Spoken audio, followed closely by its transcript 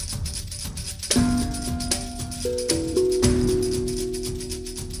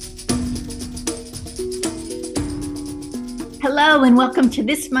Hello, and welcome to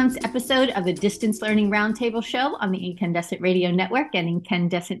this month's episode of the Distance Learning Roundtable show on the Incandescent Radio Network and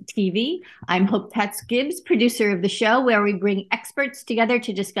Incandescent TV. I'm Hope Tatz-Gibbs, producer of the show, where we bring experts together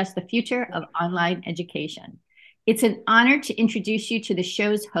to discuss the future of online education. It's an honor to introduce you to the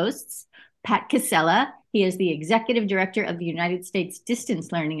show's hosts, Pat Casella. He is the Executive Director of the United States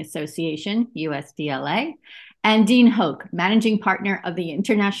Distance Learning Association, USDLA, and Dean Hoke, Managing Partner of the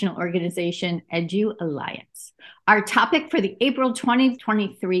international organization Edu Alliance. Our topic for the April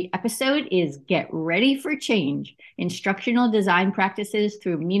 2023 episode is Get Ready for Change, Instructional Design Practices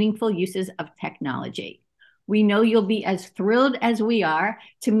Through Meaningful Uses of Technology. We know you'll be as thrilled as we are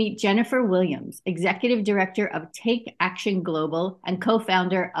to meet Jennifer Williams, Executive Director of Take Action Global and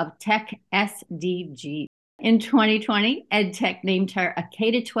co-founder of Tech SDG. In 2020, EdTech named her a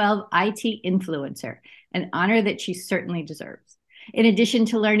K-12 IT influencer, an honor that she certainly deserves. In addition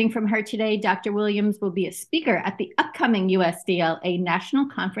to learning from her today, Dr. Williams will be a speaker at the upcoming USDLA National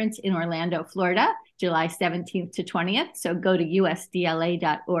Conference in Orlando, Florida, July 17th to 20th. So go to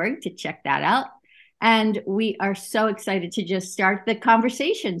usdla.org to check that out. And we are so excited to just start the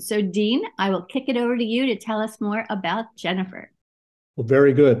conversation. So Dean, I will kick it over to you to tell us more about Jennifer. Well,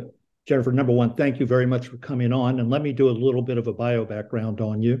 very good. Jennifer, number one, thank you very much for coming on. And let me do a little bit of a bio background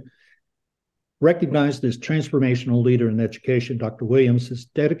on you. Recognized as transformational leader in education, Dr. Williams has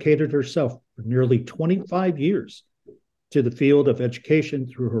dedicated herself for nearly 25 years to the field of education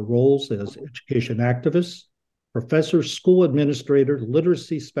through her roles as education activist, professor, school administrator,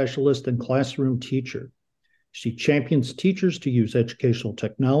 literacy specialist, and classroom teacher. She champions teachers to use educational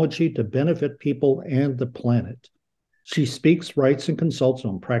technology to benefit people and the planet. She speaks, writes, and consults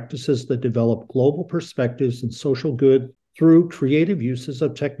on practices that develop global perspectives and social good through creative uses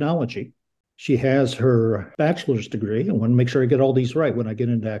of technology. She has her bachelor's degree. I want to make sure I get all these right when I get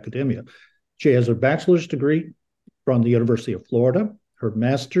into academia. She has her bachelor's degree from the University of Florida, her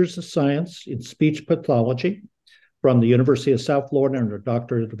master's of science in speech pathology from the University of South Florida, and her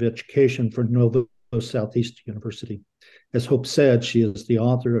doctorate of education from Nova Southeast University. As Hope said, she is the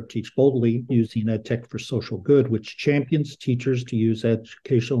author of Teach Boldly, Using EdTech for Social Good, which champions teachers to use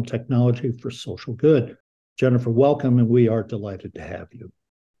educational technology for social good. Jennifer, welcome, and we are delighted to have you.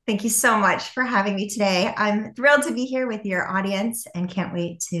 Thank you so much for having me today. I'm thrilled to be here with your audience and can't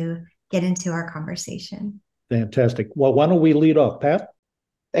wait to get into our conversation. Fantastic. Well, why don't we lead off, Pat?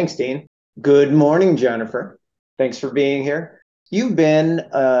 Thanks, Dean. Good morning, Jennifer. Thanks for being here. You've been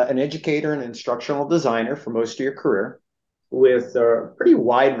an educator and instructional designer for most of your career with a pretty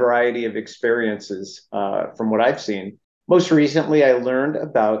wide variety of experiences from what I've seen. Most recently, I learned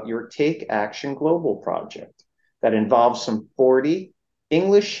about your Take Action Global project that involves some 40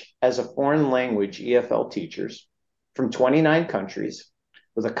 English as a foreign language EFL teachers from 29 countries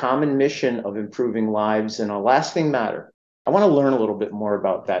with a common mission of improving lives in a lasting manner. I want to learn a little bit more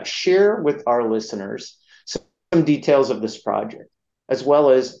about that. Share with our listeners some details of this project, as well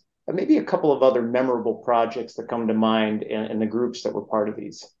as maybe a couple of other memorable projects that come to mind and the groups that were part of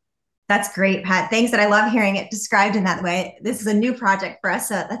these. That's great, Pat. Thanks. And I love hearing it described in that way. This is a new project for us.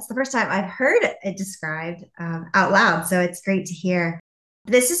 So that's the first time I've heard it described out loud. So it's great to hear.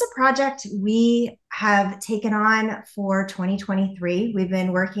 This is a project we have taken on for 2023. We've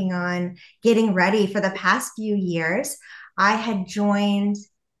been working on getting ready for the past few years. I had joined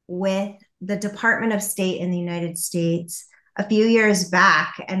with the Department of State in the United States a few years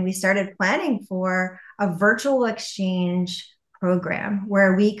back, and we started planning for a virtual exchange program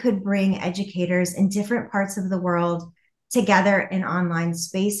where we could bring educators in different parts of the world together in online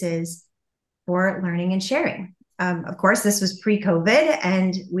spaces for learning and sharing. Of course, this was pre-COVID,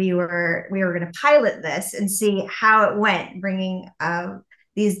 and we were going to pilot this and see how it went, bringing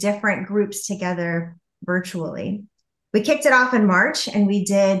these different groups together virtually. We kicked it off in March, and we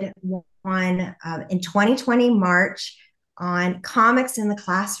did one in 2020 March on comics in the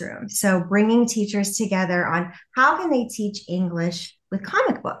classroom. So bringing teachers together on how can they teach English with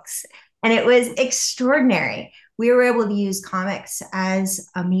comic books. And it was extraordinary. We were able to use comics as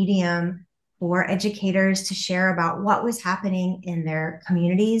a medium for educators to share about what was happening in their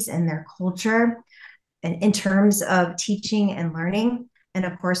communities and their culture, and in terms of teaching and learning, and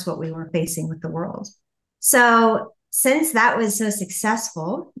of course, what we were facing with the world. So since that was so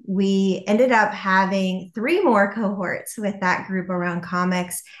successful, we ended up having 3 more cohorts with that group around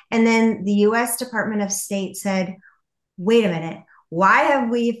comics. And then the US Department of State said, wait a minute, why have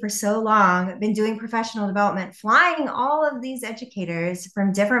we for so long been doing professional development, flying all of these educators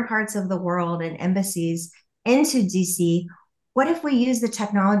from different parts of the world and embassies into DC? What if we use the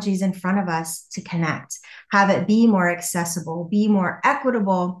technologies in front of us to connect, have it be more accessible, be more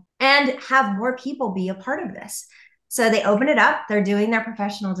equitable, and have more people be a part of this? So they open it up. They're doing their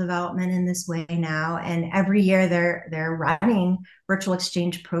professional development in this way now. And every year they're running virtual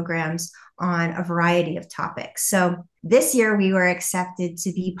exchange programs on a variety of topics. So this year we were accepted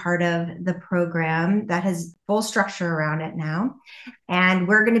to be part of the program that has full structure around it now. And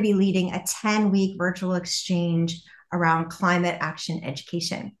we're going to be leading a 10-week virtual exchange around climate action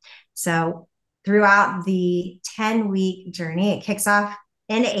education. So throughout the 10-week journey, it kicks off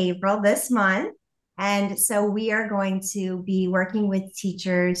in April this month. And so we are going to be working with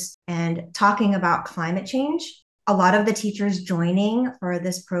teachers and talking about climate change. A lot of the teachers joining for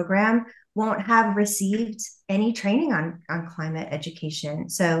this program won't have received any training on climate education.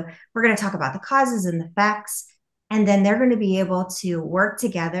 So we're going to talk about the causes and the effects, and then they're going to be able to work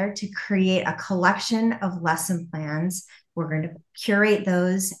together to create a collection of lesson plans. We're going to curate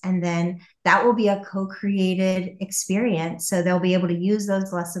those, and then that will be a co-created experience. So they'll be able to use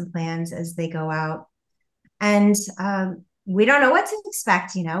those lesson plans as they go out. And we don't know what to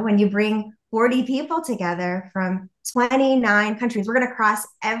expect, when you bring 40 people together from 29 countries. We're going to cross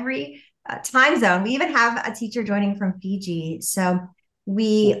every time zone. We even have a teacher joining from Fiji. So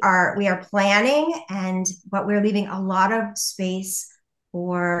we are planning, but we're leaving a lot of space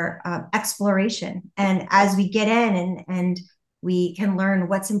for exploration. And as we get in and we can learn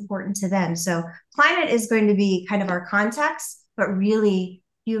what's important to them. So climate is going to be kind of our context, but really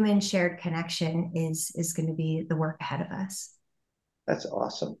human shared connection is going to be the work ahead of us. That's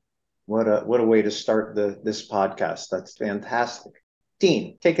awesome. What a way to start this podcast. That's fantastic.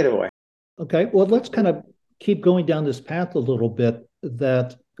 Dean, take it away. Okay, well, let's kind of keep going down this path a little bit,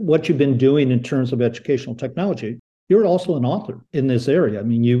 that what you've been doing in terms of educational technology. You're also an author in this area. I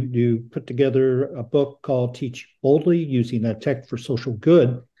mean, you put together a book called Teach Boldly, Using Ed Tech for Social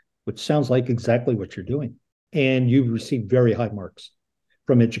Good, which sounds like exactly what you're doing. And you've received very high marks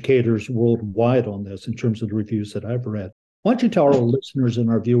from educators worldwide on this in terms of the reviews that I've read. Why don't you tell our listeners and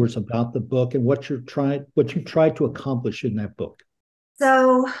our viewers about the book and what you tried to accomplish in that book?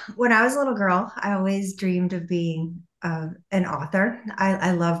 So when I was a little girl, I always dreamed of being an author.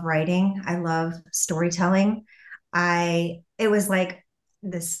 I love writing. I love storytelling. It was like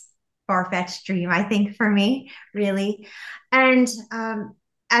this far-fetched dream, I think, for me, really. And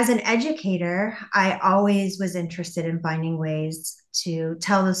as an educator, I always was interested in finding ways to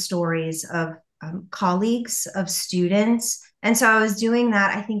tell the stories of colleagues, of students. And so I was doing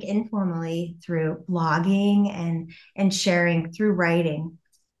that, I think, informally through blogging and sharing through writing.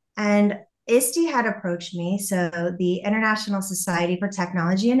 And ISTE had approached me, so the International Society for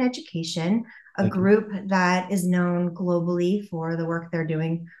Technology and Education, a group that is known globally for the work they're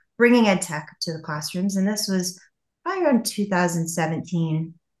doing, bringing ed tech to the classrooms. And this was probably around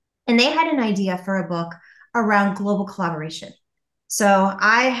 2017. And they had an idea for a book around global collaboration. So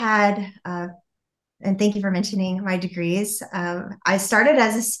I had, and thank you for mentioning my degrees. I started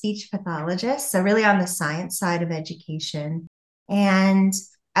as a speech pathologist, so really on the science side of education. And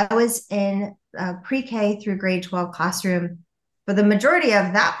I was in pre-K through grade 12 classroom for the majority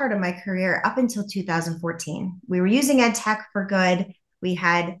of that part of my career up until 2014. We were using ed tech for good. We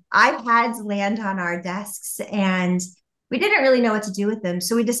had iPads land on our desks, and we didn't really know what to do with them.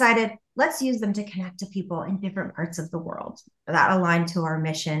 So we decided, let's use them to connect to people in different parts of the world. That aligned to our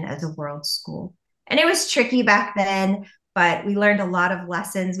mission as a world school. And it was tricky back then, but we learned a lot of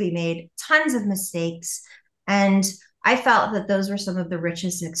lessons. We made tons of mistakes. And I felt that those were some of the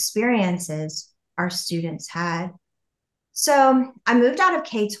richest experiences our students had. So I moved out of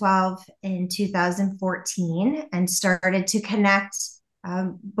K-12 in 2014 and started to connect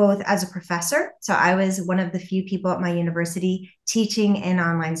both as a professor. So I was one of the few people at my university teaching in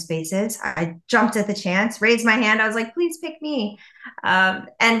online spaces. I jumped at the chance, raised my hand. I was like, please pick me.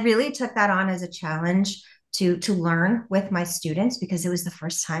 And really took that on as a challenge to learn with my students, because it was the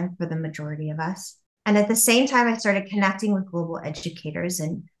first time for the majority of us. And at the same time, I started connecting with global educators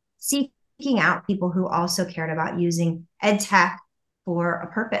and seeking out people who also cared about using ed tech for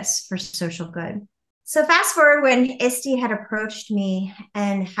a purpose, for social good. So fast forward when ISTE had approached me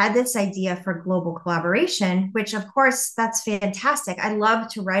and had this idea for global collaboration, which of course, that's fantastic. I love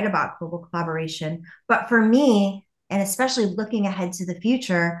to write about global collaboration. But for me, and especially looking ahead to the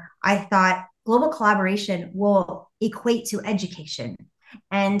future, I thought global collaboration will equate to education.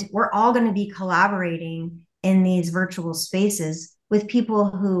 And we're all going to be collaborating in these virtual spaces with people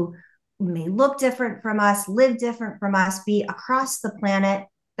who may look different from us, live different from us, be across the planet.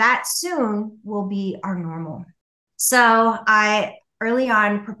 That soon will be our normal. So I early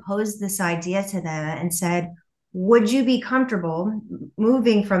on proposed this idea to them and said, would you be comfortable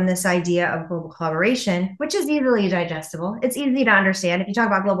moving from this idea of global collaboration, which is easily digestible? It's easy to understand. If you talk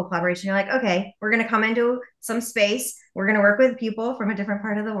about global collaboration, you're like, okay, we're going to come into some space. We're going to work with people from a different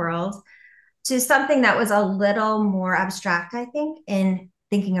part of the world, to something that was a little more abstract, I think, in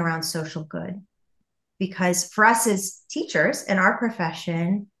thinking around social good. Because for us as teachers in our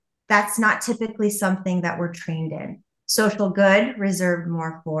profession, that's not typically something that we're trained in. Social good reserved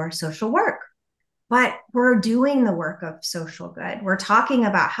more for social work. But we're doing the work of social good. We're talking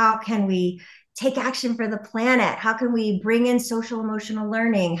about how can we take action for the planet? How can we bring in social emotional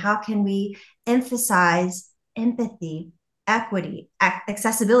learning? How can we emphasize empathy, equity,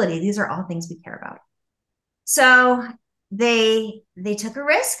 accessibility? These are all things we care about. So they took a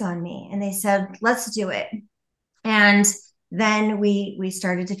risk on me and they said, let's do it. And then we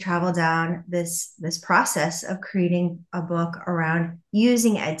started to travel down this process of creating a book around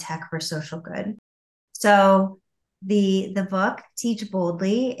using ed tech for social good. So the book, Teach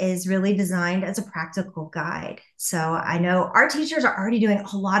Boldly, is really designed as a practical guide. So I know our teachers are already doing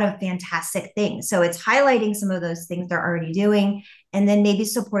a lot of fantastic things. So it's highlighting some of those things they're already doing, and then maybe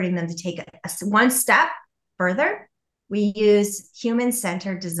supporting them to take one step further. We use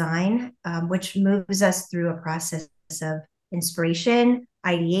human-centered design, which moves us through a process of inspiration,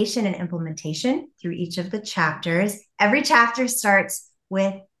 ideation, and implementation through each of the chapters. Every chapter starts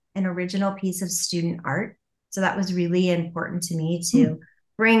with an original piece of student art. So that was really important to me to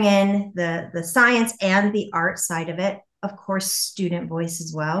bring in the science and the art side of it. Of course, student voice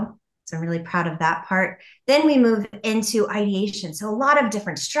as well. So I'm really proud of that part. Then we move into ideation. So a lot of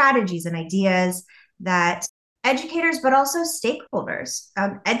different strategies and ideas that educators, but also stakeholders,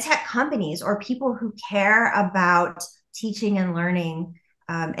 ed tech companies, or people who care about teaching and learning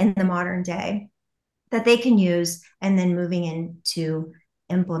in the modern day, that they can use, and then moving into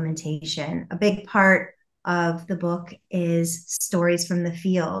implementation. A big part of the book is stories from the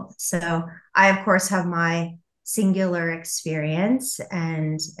field. So I, of course, have my singular experience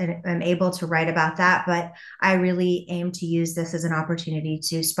and I'm able to write about that, but I really aim to use this as an opportunity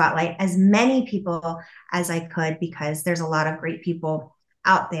to spotlight as many people as I could, because there's a lot of great people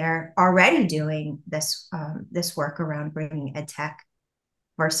out there already doing this work around bringing ed tech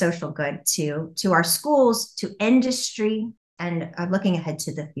for social good to our schools, to industry, and looking ahead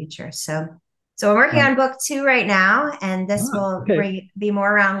to the future. So I'm working on book 2 right now, and this will be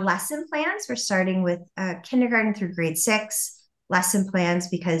more around lesson plans. We're starting with kindergarten through grade 6 lesson plans,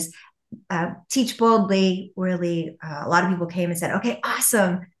 because Teach Boldly really, a lot of people came and said, okay,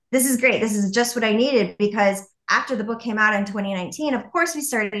 awesome. This is great. This is just what I needed, because after the book came out in 2019, of course, we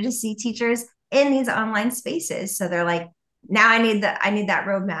started to see teachers in these online spaces. So they're like, now I need that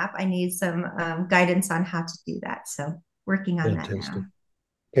roadmap. I need some guidance on how to do that. So working on that now.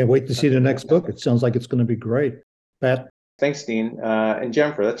 Can't wait to see the next book. It sounds like it's going to be great. Pat? Thanks, Dean. And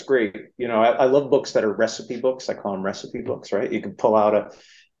Jennifer, that's great. You know, I love books that are recipe books. I call them recipe books, right? You can pull out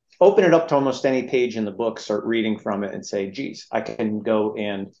open it up to almost any page in the book, start reading from it and say, geez, I can go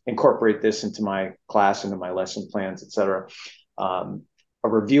and incorporate this into my class, into my lesson plans, et cetera. A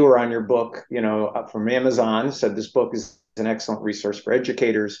reviewer on your book, you know, from Amazon said this book is an excellent resource for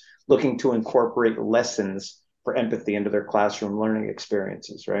educators looking to incorporate lessons for empathy into their classroom learning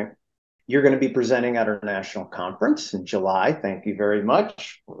experiences, right? You're going to be presenting at our national conference in July. Thank you very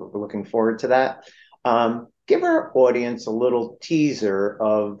much. We're looking forward to that. Give our audience a little teaser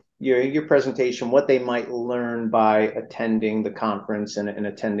of your presentation, what they might learn by attending the conference and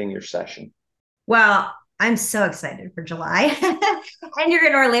attending your session. Well, I'm so excited for July. And you're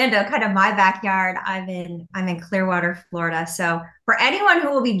in Orlando, kind of my backyard. I'm in Clearwater, Florida. So for anyone who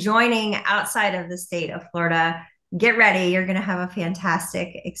will be joining outside of the state of Florida, get ready. You're going to have a fantastic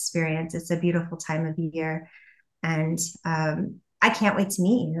experience. It's a beautiful time of year. And I can't wait to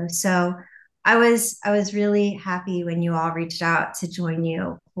meet you. So I was really happy when you all reached out to join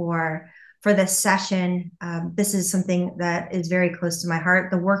you for this session. This is something that is very close to my heart.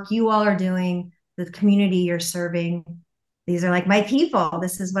 The work you all are doing, the community you're serving, these are like my people.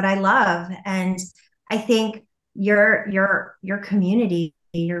 This is what I love. And I think your community,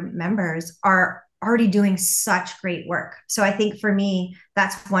 your members are already doing such great work. So I think for me,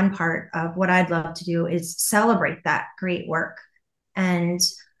 that's one part of what I'd love to do, is celebrate that great work. And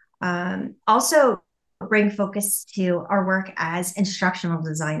also bring focus to our work as instructional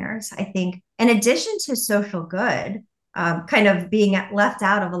designers. I think in addition to social good, kind of being left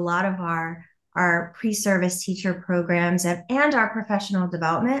out of a lot of our pre-service teacher programs and our professional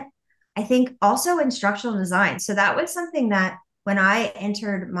development, I think also instructional design. So that was something that when I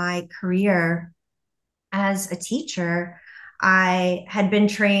entered my career as a teacher, I had been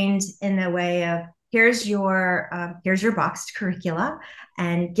trained in the way of here's your boxed curricula,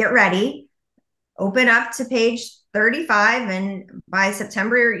 and get ready. Open up to page 35, and by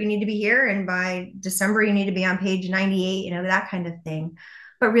September you need to be here, and by December you need to be on page 98, that kind of thing.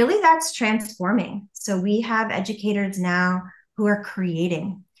 But really, that's transforming. So we have educators now who are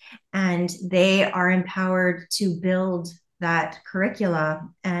creating, and they are empowered to build that curricula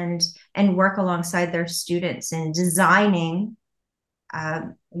and work alongside their students in designing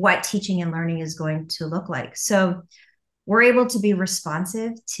what teaching and learning is going to look like. So we're able to be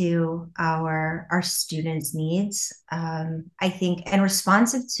responsive to our students' needs, I think, and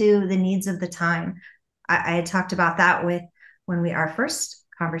responsive to the needs of the time. I had talked about that our first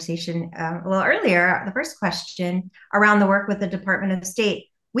conversation a little earlier, the first question around the work with the Department of State.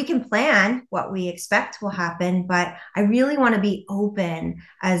 We can plan what we expect will happen, but I really want to be open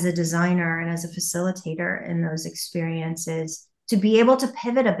as a designer and as a facilitator in those experiences to be able to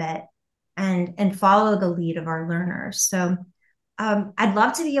pivot a bit and follow the lead of our learners. So I'd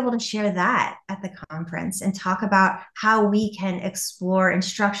love to be able to share that at the conference and talk about how we can explore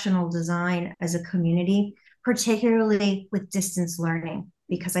instructional design as a community, particularly with distance learning,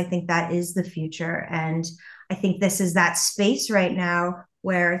 because I think that is the future. And I think this is that space right now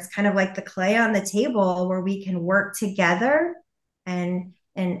where it's kind of like the clay on the table where we can work together and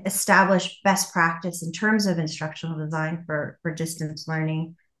establish best practice in terms of instructional design for distance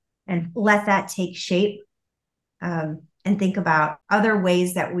learning, and let that take shape, and think about other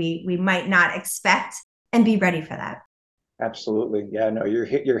ways that we might not expect, and be ready for that. Absolutely. Yeah, no, you're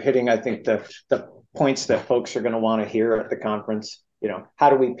hitting, I think, the points that folks are going to want to hear at the conference. How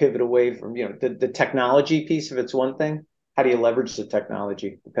do we pivot away from, the technology piece of it's one thing. How do you leverage the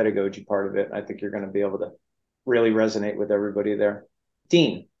technology, the pedagogy part of it? I think you're going to be able to really resonate with everybody there.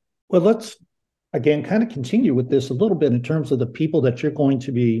 Dean. Well, let's, again, kind of continue with this a little bit in terms of the people that you're going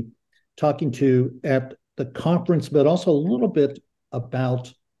to be talking to at the conference, but also a little bit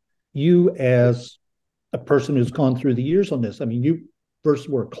about you as a person who's gone through the years on this. I mean, you first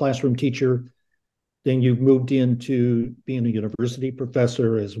were a classroom teacher, then you've moved into being a university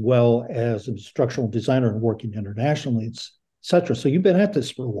professor as well as an instructional designer and working internationally, et cetera. So you've been at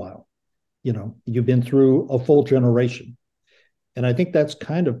this for a while. You've been through a full generation. And I think that's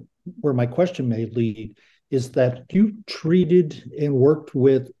kind of where my question may lead, is that you treated and worked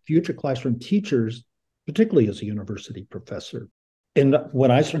with future classroom teachers, particularly as a university professor. And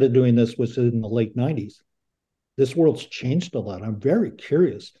when I started doing this was in the late 90s. This world's changed a lot. I'm very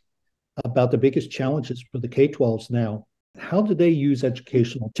curious about the biggest challenges for the K-12s now. How do they use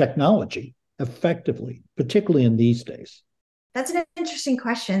educational technology effectively, particularly in these days? That's an interesting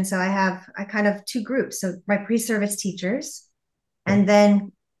question. So I kind of two groups. So my pre-service teachers and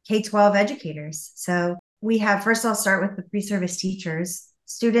then K-12 educators. So we have, first I'll start with the pre-service teachers,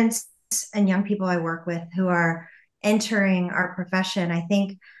 students and young people I work with who are entering our profession, I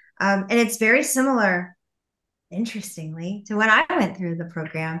think. And it's very similar, interestingly, to when I went through the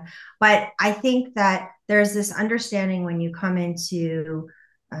program. But I think that there's this understanding when you come into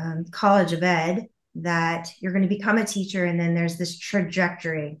College of Ed that you're going to become a teacher, and then there's this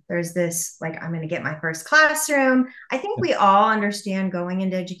trajectory. There's this, like, I'm going to get my first classroom. I think we all understand going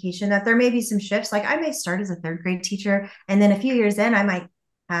into education that there may be some shifts. Like I may start as a third grade teacher, and then a few years in, I might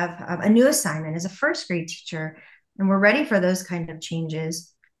have a new assignment as a first grade teacher, and we're ready for those kind of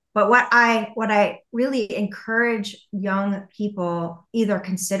changes. But what I really encourage young people either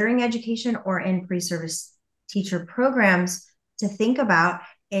considering education or in pre-service teacher programs to think about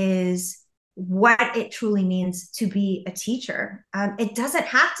is what it truly means to be a teacher. It doesn't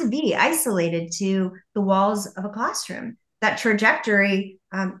have to be isolated to the walls of a classroom. That trajectory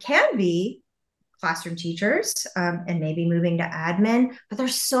can be classroom teachers and maybe moving to admin, but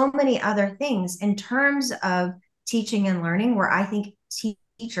there's so many other things in terms of teaching and learning where I think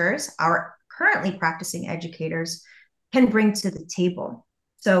teachers, our currently practicing educators, can bring to the table.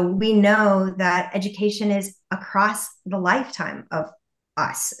 So we know that education is across the lifetime of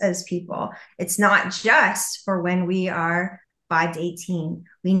us as people. It's not just for when we are 5 to 18.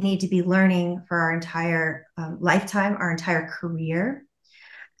 We need to be learning for our entire lifetime, our entire career.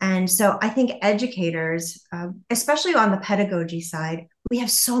 And so I think educators, especially on the pedagogy side, we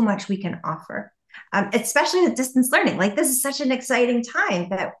have so much we can offer, especially with distance learning. Like this is such an exciting time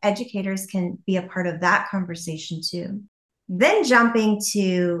that educators can be a part of that conversation too. Then jumping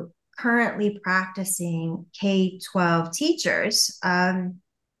to currently practicing K-12 teachers,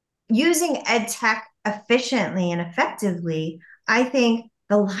 using ed tech efficiently and effectively, I think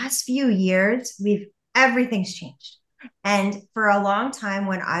the last few years, everything's changed. And for a long time,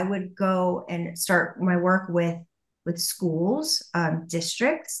 when I would go and start my work with schools,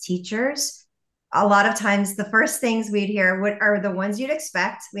 districts, teachers, a lot of times the first things we'd hear are the ones you'd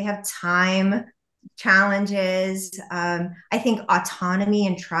expect. We have time challenges. I think autonomy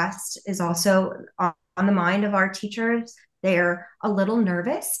and trust is also on the mind of our teachers. They're a little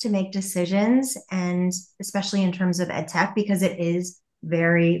nervous to make decisions, and especially in terms of ed tech, because it is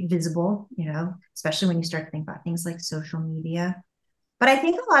very visible, especially when you start to think about things like social media. But I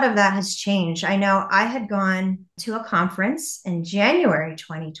think a lot of that has changed. I know I had gone to a conference in January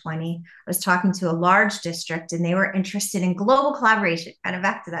 2020. I was talking to a large district, and they were interested in global collaboration, kind of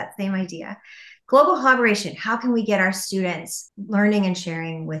back to that same idea. Global collaboration, how can we get our students learning and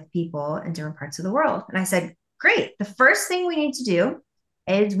sharing with people in different parts of the world? And I said, great. The first thing we need to do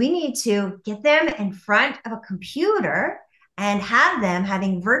is we need to get them in front of a computer and have them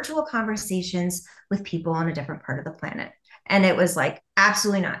having virtual conversations with people on a different part of the planet. And it was like,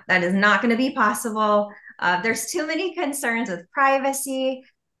 absolutely not. That is not going to be possible. There's too many concerns with privacy.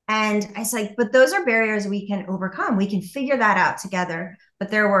 And I was like, but those are barriers we can overcome. We can figure that out together. But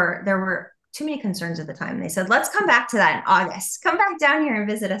there were too many concerns at the time. They said, let's come back to that in August. Come back down here and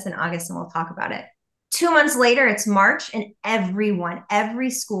visit us in August, and we'll talk about it. 2 months later, it's March, and everyone, every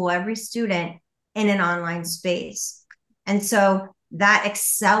school, every student in an online space. And so that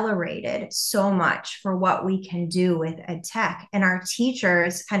accelerated so much for what we can do with ed tech. And our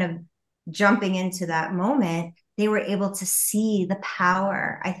teachers kind of jumping into that moment, they were able to see the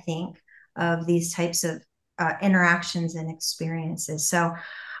power, I think, of these types of interactions and experiences. So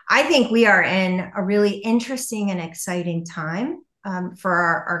I think we are in a really interesting and exciting time for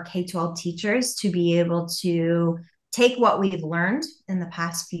our K-12 teachers to be able to take what we've learned in the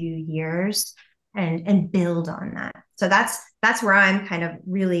past few years and build on that. So that's where I'm kind of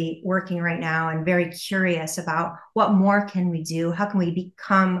really working right now, and very curious about what more can we do? How can we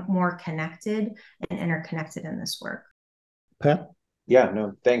become more connected and interconnected in this work? Pat? Yeah,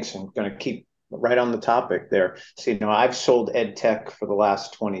 no, thanks. I'm going to keep right on the topic there. So, I've sold ed tech for the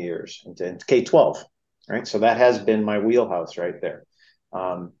last 20 years into K-12, right? So that has been my wheelhouse right there.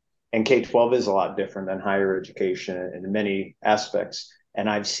 And K-12 is a lot different than higher education in many aspects. And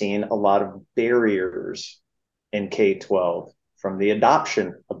I've seen a lot of barriers in K-12 from the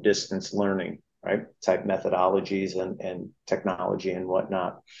adoption of distance learning, right? Type methodologies and technology and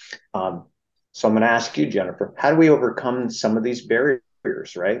whatnot. So I'm going to ask you, Jennifer, how do we overcome some of these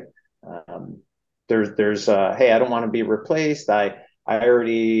barriers, right? There's hey, I don't want to be replaced. I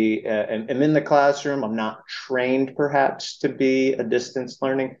already am in the classroom. I'm not trained perhaps to be a distance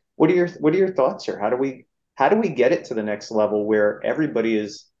learning. What are your thoughts here? How do we get it to the next level where everybody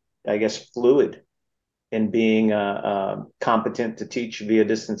is, I guess, fluid in being competent to teach via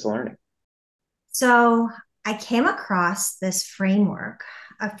distance learning? So I came across this framework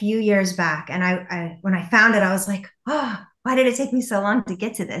a few years back, and I when I found it, I was like, oh, why did it take me so long to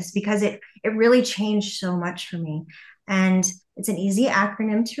get to this? Because it really changed so much for me. And it's an easy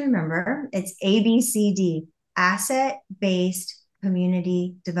acronym to remember. It's ABCD, asset-based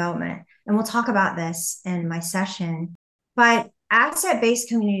community development. And we'll talk about this in my session. But asset-based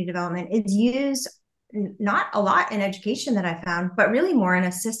community development is used not a lot in education that I found, but really more in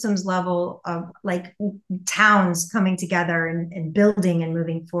a systems level of like towns coming together and building and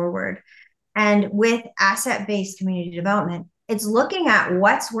moving forward. And with asset-based community development, it's looking at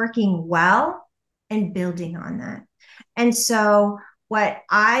what's working well and building on that. And so what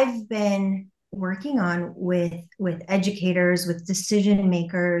I've been working on with educators, with decision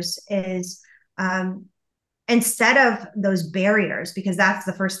makers is instead of those barriers, because that's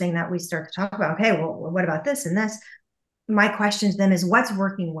the first thing that we start to talk about. Okay, well, what about this and this? My question to them is, what's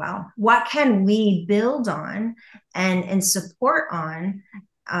working well? What can we build on and support on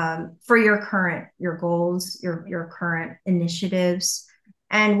for your goals, your current initiatives?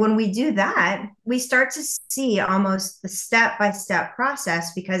 And when we do that, we start to see almost the step-by-step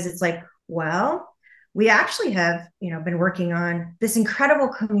process, because it's like, well, we actually have, been working on this incredible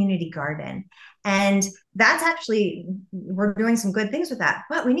community garden. And that's actually, we're doing some good things with that,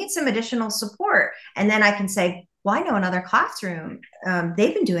 but we need some additional support. And then I can say, well, I know another classroom,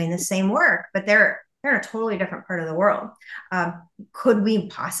 they've been doing the same work, but they're in a totally different part of the world. Could we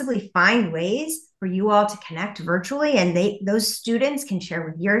possibly find ways for you all to connect virtually, and those students can share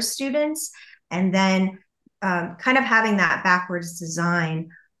with your students? And then kind of having that backwards design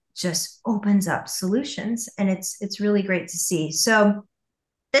just opens up solutions, and it's really great to see. So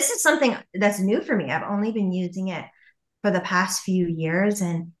this is something that's new for me. I've only been using it for the past few years,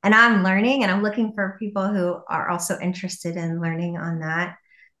 and I'm learning, and I'm looking for people who are also interested in learning on that.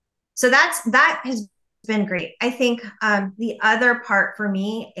 So that has been great. I think the other part for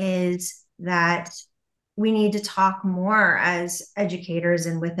me is that we need to talk more as educators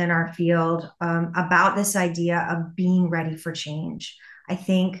and within our field about this idea of being ready for change. I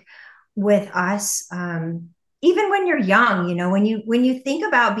think with us, even when you're young, when you think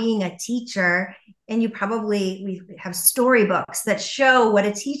about being a teacher, and we have storybooks that show what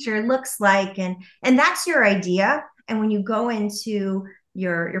a teacher looks like, and that's your idea. And when you go into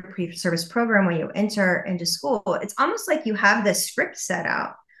your pre-service program, when you enter into school, it's almost like you have this script set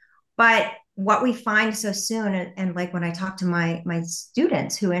out. But what we find so soon, and like when I talk to my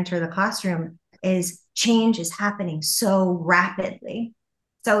students who enter the classroom, is change is happening so rapidly.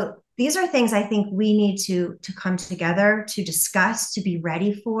 So these are things I think we need to come together to discuss, to be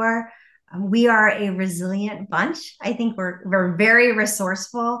ready for. We are a resilient bunch. I think we're very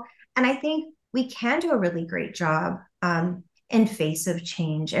resourceful, and I think we can do a really great job in face of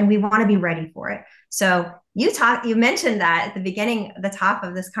change, and we want to be ready for it. So you mentioned that at the beginning, the top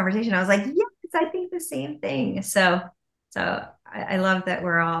of this conversation. I was like, yes, I think the same thing. So I love that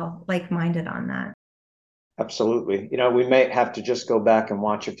we're all like-minded on that. Absolutely. We might have to just go back and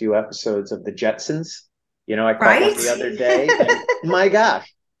watch a few episodes of the Jetsons. I caught Right? one the other day, and my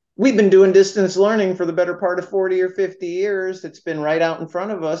gosh, we've been doing distance learning for the better part of 40 or 50 years. It's been right out in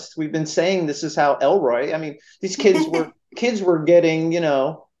front of us. We've been saying this is how Elroy, I mean, these kids were getting,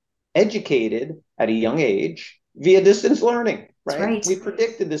 educated at a young age via distance learning, right? We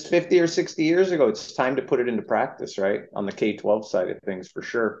predicted this 50 or 60 years ago. It's time to put it into practice, right? On the K-12 side of things, for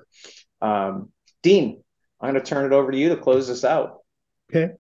sure. Dean, I'm going to turn it over to you to close this out.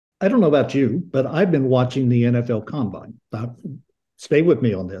 Okay. I don't know about you, but I've been watching the NFL Combine. Stay with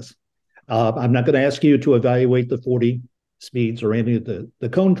me on this. I'm not going to ask you to evaluate the 40 speeds or any of the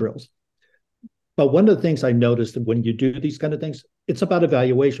cone drills. But one of the things I noticed that when you do these kind of things, it's about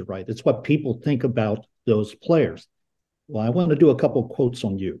evaluation, right? It's what people think about those players. Well, I want to do a couple of quotes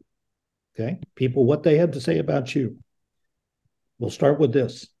on you. Okay. People, what they have to say about you. We'll start with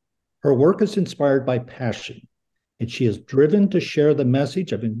this. Her work is inspired by passion, and she is driven to share the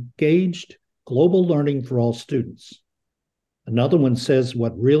message of engaged global learning for all students. Another one says,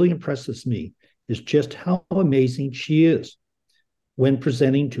 what really impresses me is just how amazing she is when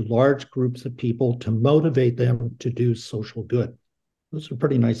presenting to large groups of people to motivate them to do social good. Those are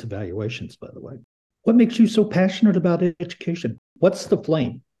pretty nice evaluations, by the way. What makes you so passionate about education? What's the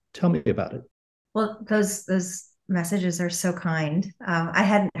flame? Tell me about it. Well, those messages are so kind. I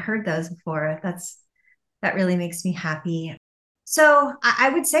hadn't heard those before. That really makes me happy. So I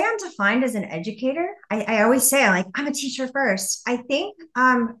would say I'm defined as an educator. I always say I'm a teacher first. I think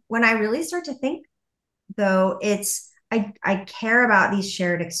when I really start to think, though, I care about these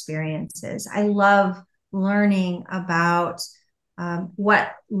shared experiences. I love learning about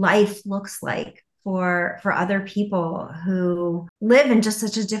what life looks like for other people who live in just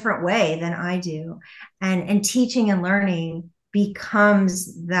such a different way than I do. And teaching and learning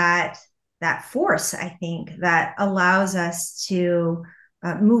becomes that force, I think, that allows us to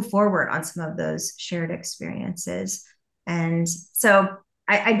move forward on some of those shared experiences. And so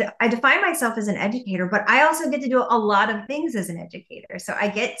I define myself as an educator, but I also get to do a lot of things as an educator. So I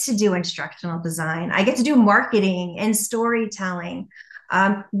get to do instructional design. I get to do marketing and storytelling,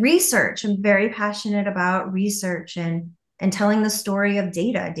 research. I'm very passionate about research and telling the story of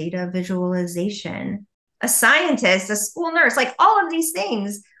data visualization. A scientist, a school nurse, like all of these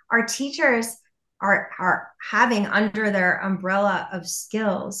things, our teachers are having under their umbrella of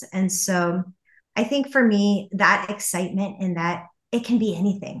skills. And so I think for me, that excitement and that it can be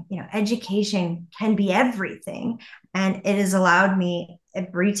anything, education can be everything. And it has allowed me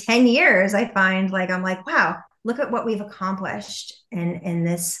every 10 years, I find I'm like, wow, look at what we've accomplished in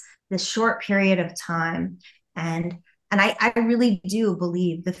this short period of time. And I really do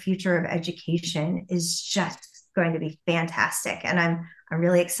believe the future of education is just going to be fantastic. And I'm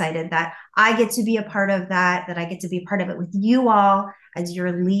really excited that I get to be a part of that I get to be a part of it with you all as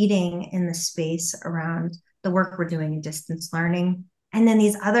you're leading in the space around the work we're doing in distance learning. And then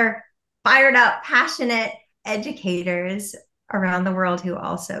these other fired up, passionate educators around the world who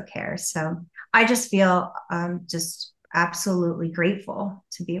also care. So I just feel just absolutely grateful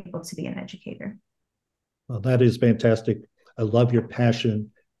to be able to be an educator. Well, that is fantastic. I love your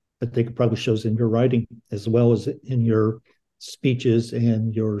passion. I think it probably shows in your writing as well as in your speeches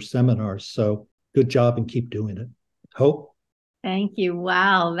and your seminars. So good job and keep doing it. Hope? Thank you.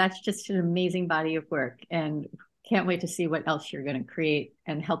 Wow. That's just an amazing body of work, and can't wait to see what else you're going to create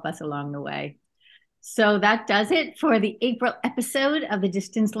and help us along the way. So that does it for the April episode of the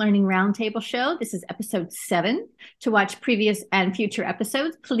Distance Learning Roundtable Show. This is episode 7. To watch previous and future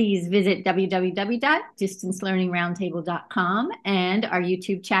episodes, please visit www.distancelearningroundtable.com and our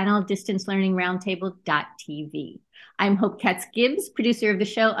YouTube channel, distancelearningroundtable.tv. I'm Hope Katz-Gibbs, producer of the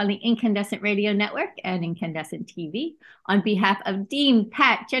show on the Incandescent Radio Network and Incandescent TV. On behalf of Dean,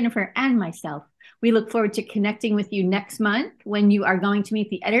 Pat, Jennifer, and myself, we look forward to connecting with you next month when you are going to meet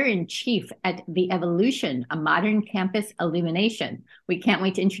the editor-in-chief at The Evolution, a modern campus illumination. We can't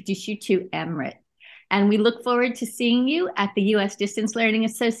wait to introduce you to Amrit. And we look forward to seeing you at the U.S. Distance Learning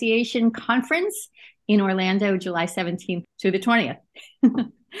Association Conference in Orlando, July 17th through the 20th.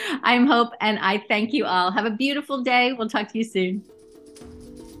 I'm Hope, and I thank you all. Have a beautiful day. We'll talk to you soon.